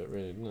most of it,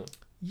 really, doesn't it?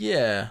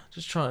 Yeah,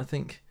 just trying to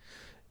think.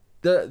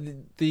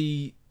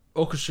 The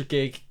orchestra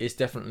gig is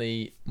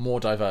definitely more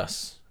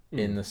diverse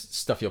in the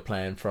stuff you're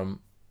playing,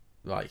 from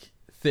like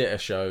theatre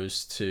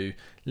shows to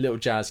little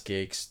jazz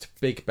gigs to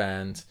big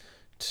band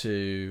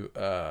to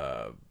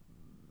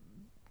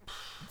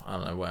I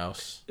don't know what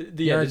else.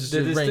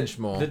 Range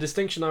more. The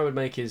distinction I would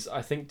make is,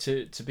 I think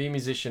to be a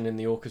musician in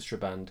the orchestra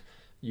band,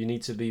 you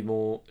need to be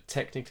more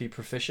technically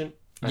proficient,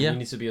 and you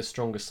need to be a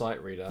stronger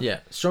sight reader.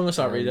 Yeah, stronger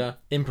sight reader.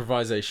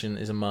 Improvisation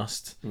is a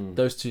must.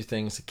 Those two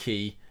things are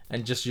key,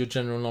 and just your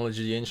general knowledge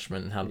of the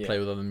instrument and how to play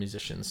with other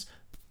musicians.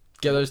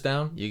 Get those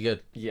down, you're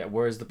good. Yeah,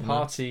 whereas the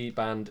party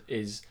band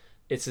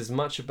it's as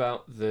much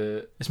about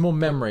it's more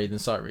memory than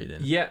sight reading.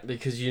 Yeah,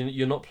 because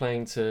you're not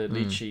playing to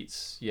lead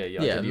sheets.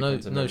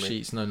 No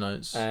sheets, no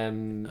notes. I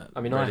mean,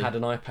 ready. I had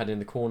an iPad in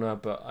the corner,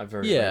 but I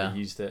very rarely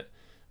used it.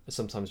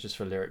 Sometimes just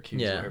for lyric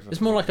cues. Yeah,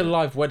 it's more like a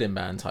live wedding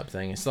band type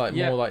thing. It's like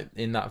more like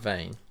in that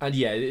vein. And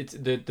it's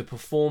the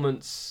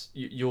performance.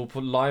 You'll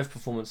put live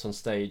performance on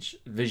stage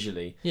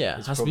visually. Yeah,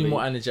 it has to be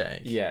more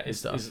energetic. Yeah,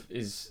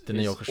 than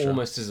the orchestra.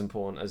 Almost as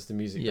important as the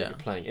music that you're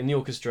playing. In the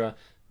orchestra,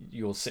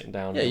 you're sitting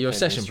down. Yeah, you're a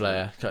session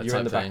player. You're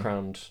in the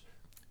background.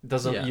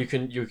 You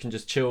can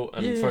just chill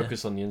and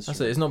focus on the instrument.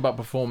 That's it. It's not about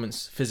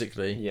performance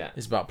physically. Yeah,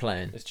 it's about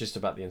playing. It's just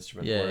about the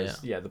instrument. Whereas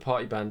the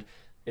party band,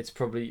 it's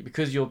probably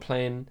because you're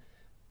playing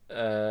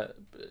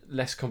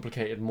less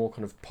complicated, more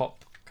kind of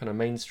pop, kind of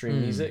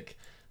mainstream music.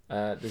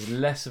 There's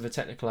less of a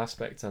technical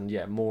aspect and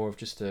more of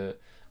just a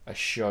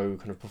show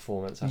kind of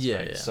performance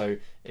aspect. So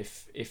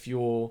if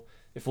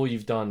all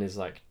you've done is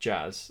like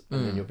jazz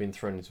and then you're being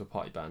thrown into a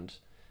party band,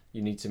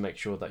 you need to make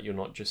sure that you're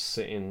not just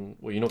sitting.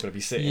 Well, you're not going to be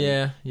sitting.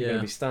 You're going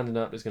to be standing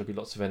up. There's going to be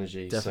lots of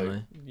energy. Definitely.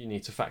 So you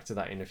need to factor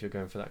that in if you're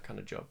going for that kind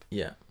of job.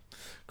 Yeah,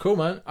 cool,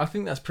 man. I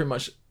think that's pretty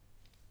much.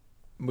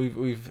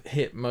 We've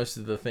hit most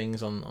of the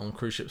things on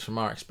cruise ships from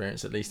our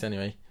experience, at least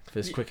anyway, for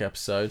this quick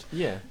episode.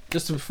 Yeah.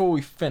 Just before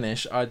we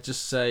finish, I'd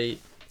just say,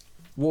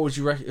 who would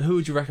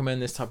you recommend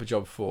this type of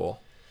job for?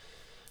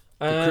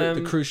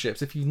 The cruise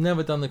ships. If you've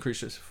never done the cruise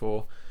ships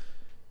before,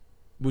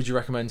 would you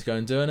recommend going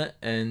and doing it?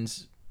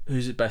 And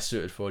who's it best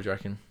suited for, do you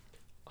reckon?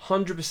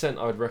 100%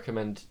 I would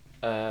recommend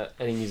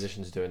any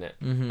musicians doing it.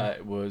 Mm-hmm.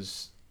 It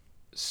was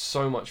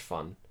so much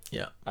fun.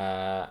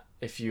 Yeah.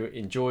 If you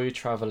enjoy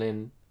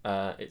travelling,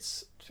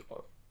 it's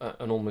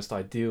an almost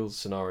ideal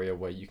scenario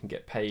where you can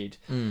get paid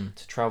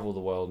to travel the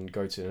world and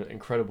go to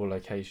incredible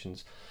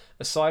locations.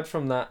 Aside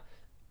from that,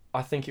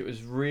 I think it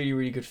was really,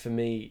 really good for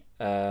me.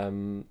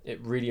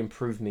 It really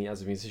improved me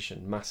as a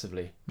musician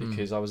massively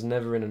because I was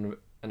never in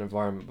an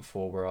environment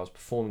before where I was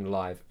performing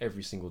live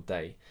every single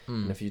day.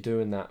 And if you're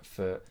doing that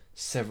for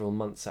several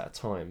months at a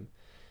time,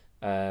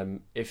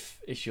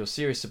 if you're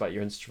serious about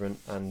your instrument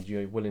and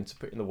you're willing to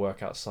put in the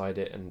work outside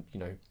it, and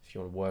if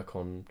you want to work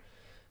on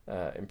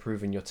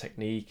improving your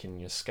technique and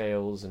your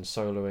scales and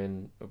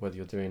soloing, whether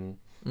you're doing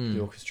the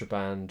orchestra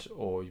band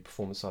or your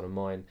performance side of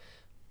mine,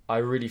 I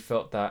really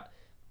felt that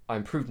I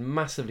improved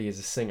massively as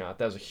a singer.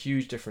 There was a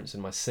huge difference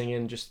in my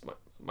singing, just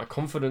my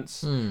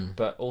confidence,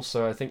 but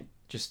also I think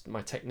just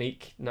my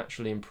technique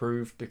naturally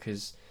improved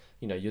because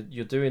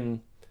you're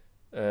doing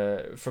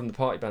from the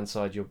party band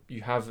side,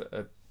 you have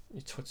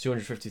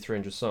 250,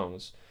 300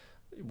 songs.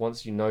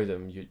 Once you know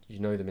them, you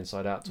know them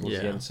inside out towards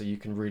the end, so you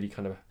can really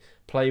kind of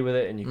play with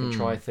it and you can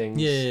try things.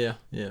 Yeah,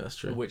 that's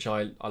true. Which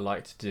I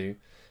like to do,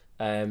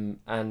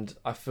 and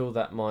I feel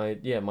that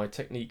my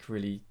technique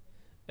really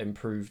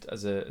improved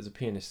as a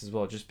pianist as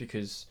well. Just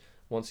because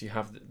once you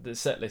have the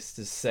set list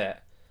is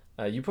set,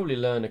 you probably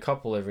learn a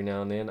couple every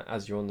now and then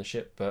as you're on the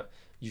ship, but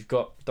you've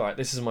got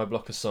this is my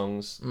block of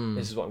songs.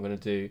 This is what I'm going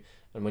to do,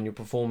 and when you're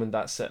performing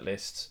that set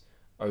list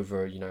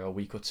over a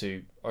week or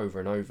two over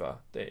and over,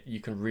 that you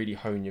can really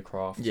hone your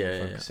craft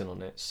and focus in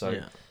on it.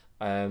 So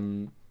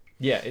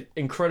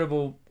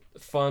incredible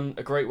fun,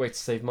 a great way to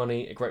save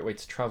money, a great way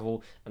to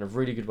travel, and a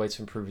really good way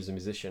to improve as a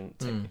musician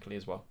technically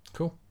as well.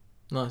 Cool,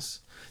 nice.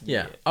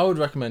 I would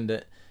recommend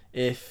it.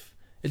 If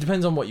it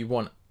depends on what you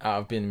want out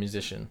of being a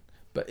musician,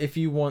 but if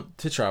you want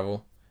to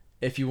travel,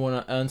 if you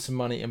want to earn some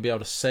money and be able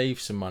to save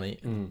some money,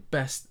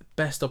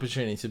 best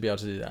opportunity to be able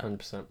to do that.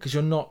 100%. Because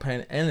you're not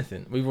paying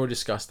anything. We've already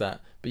discussed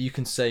that, but you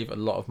can save a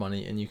lot of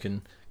money and you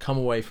can come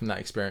away from that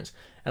experience.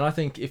 And I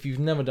think if you've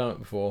never done it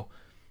before,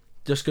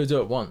 just go do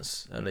it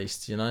once at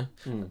least.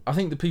 I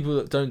think the people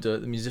that don't do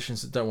it, the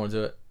musicians that don't want to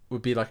do it,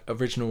 would be like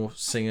original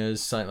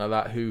singers, something like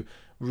that, who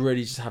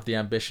really just have the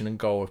ambition and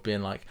goal of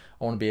being like,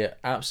 I want to be an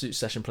absolute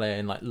session player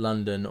in like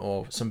London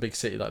or some big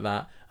city like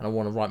that, and I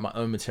want to write my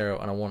own material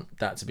and I want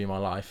that to be my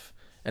life.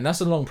 And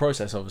that's a long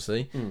process,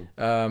 obviously.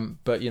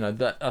 But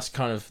that's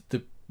kind of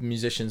the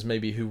musicians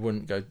maybe who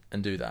wouldn't go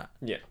and do that.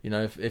 Yeah.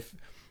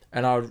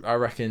 I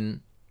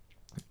reckon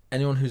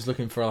anyone who's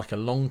looking for like a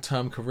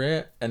long-term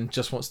career and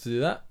just wants to do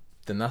that,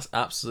 then that's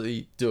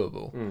absolutely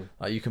doable.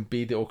 Like you can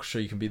be the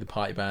orchestra, you can be the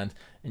party band,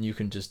 and you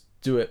can just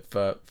do it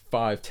for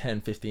 5,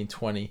 10, 15,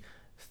 20,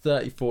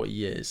 30, 40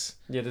 years.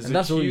 Yeah, there's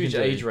a huge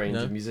age range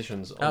of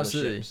musicians on the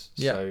ships.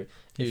 So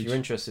if you're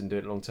interested in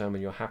doing it long term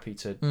and you're happy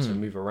to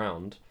move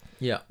around,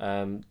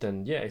 then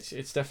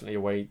it's definitely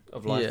a way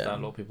of life that a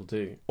lot of people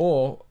do.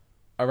 Or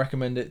I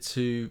recommend it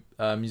to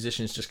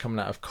musicians just coming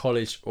out of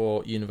college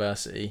or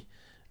university.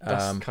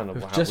 That's kind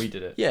of how we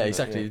did it. Yeah,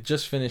 exactly.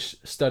 Just finished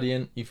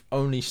studying. You've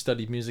only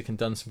studied music and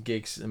done some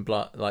gigs and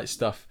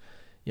stuff,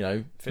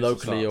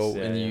 locally or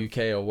in the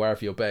UK or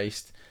wherever you're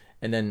based,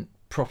 and then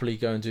properly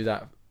go and do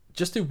that.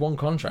 Just do one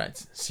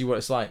contract, see what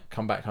it's like,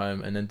 come back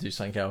home and then do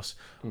something else,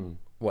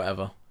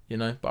 whatever,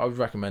 But I would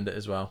recommend it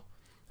as well.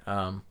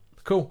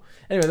 Cool.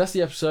 Anyway, that's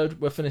the episode.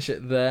 We'll finish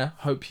it there.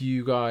 Hope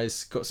you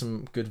guys got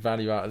some good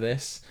value out of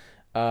this.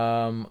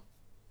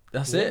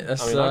 That's it.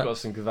 That's, I got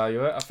some good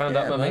value out of it. I found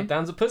out my mate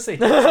Dan's a pussy. You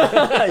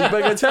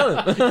better go tell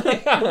him.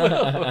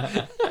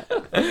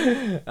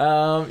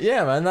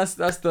 Yeah, man. That's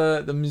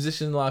the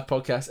Musician Live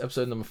Podcast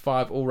episode number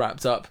 5, all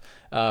wrapped up.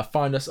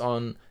 Find us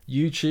on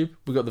YouTube.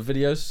 We got the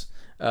videos.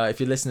 If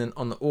you're listening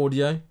on the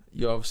audio,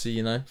 you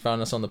obviously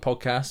found us on the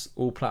podcast,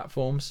 all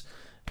platforms.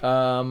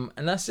 And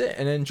that's it.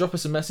 And then drop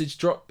us a message.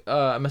 Drop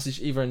a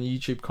message either in the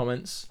YouTube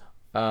comments,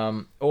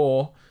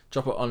 or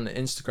drop it on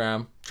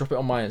Instagram. Drop it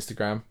on my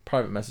Instagram.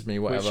 Private message me,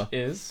 whatever. Which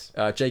is?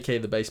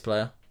 JK the bass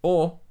player.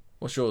 Or,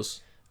 what's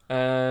yours?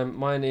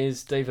 Mine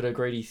is David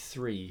O'Grady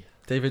 3.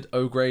 David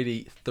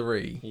O'Grady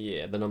 3.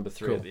 Yeah, the number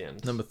 3 at the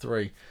end. Number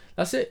 3.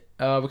 That's it.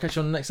 We'll catch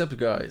you on the next episode,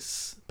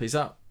 guys. Peace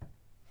out.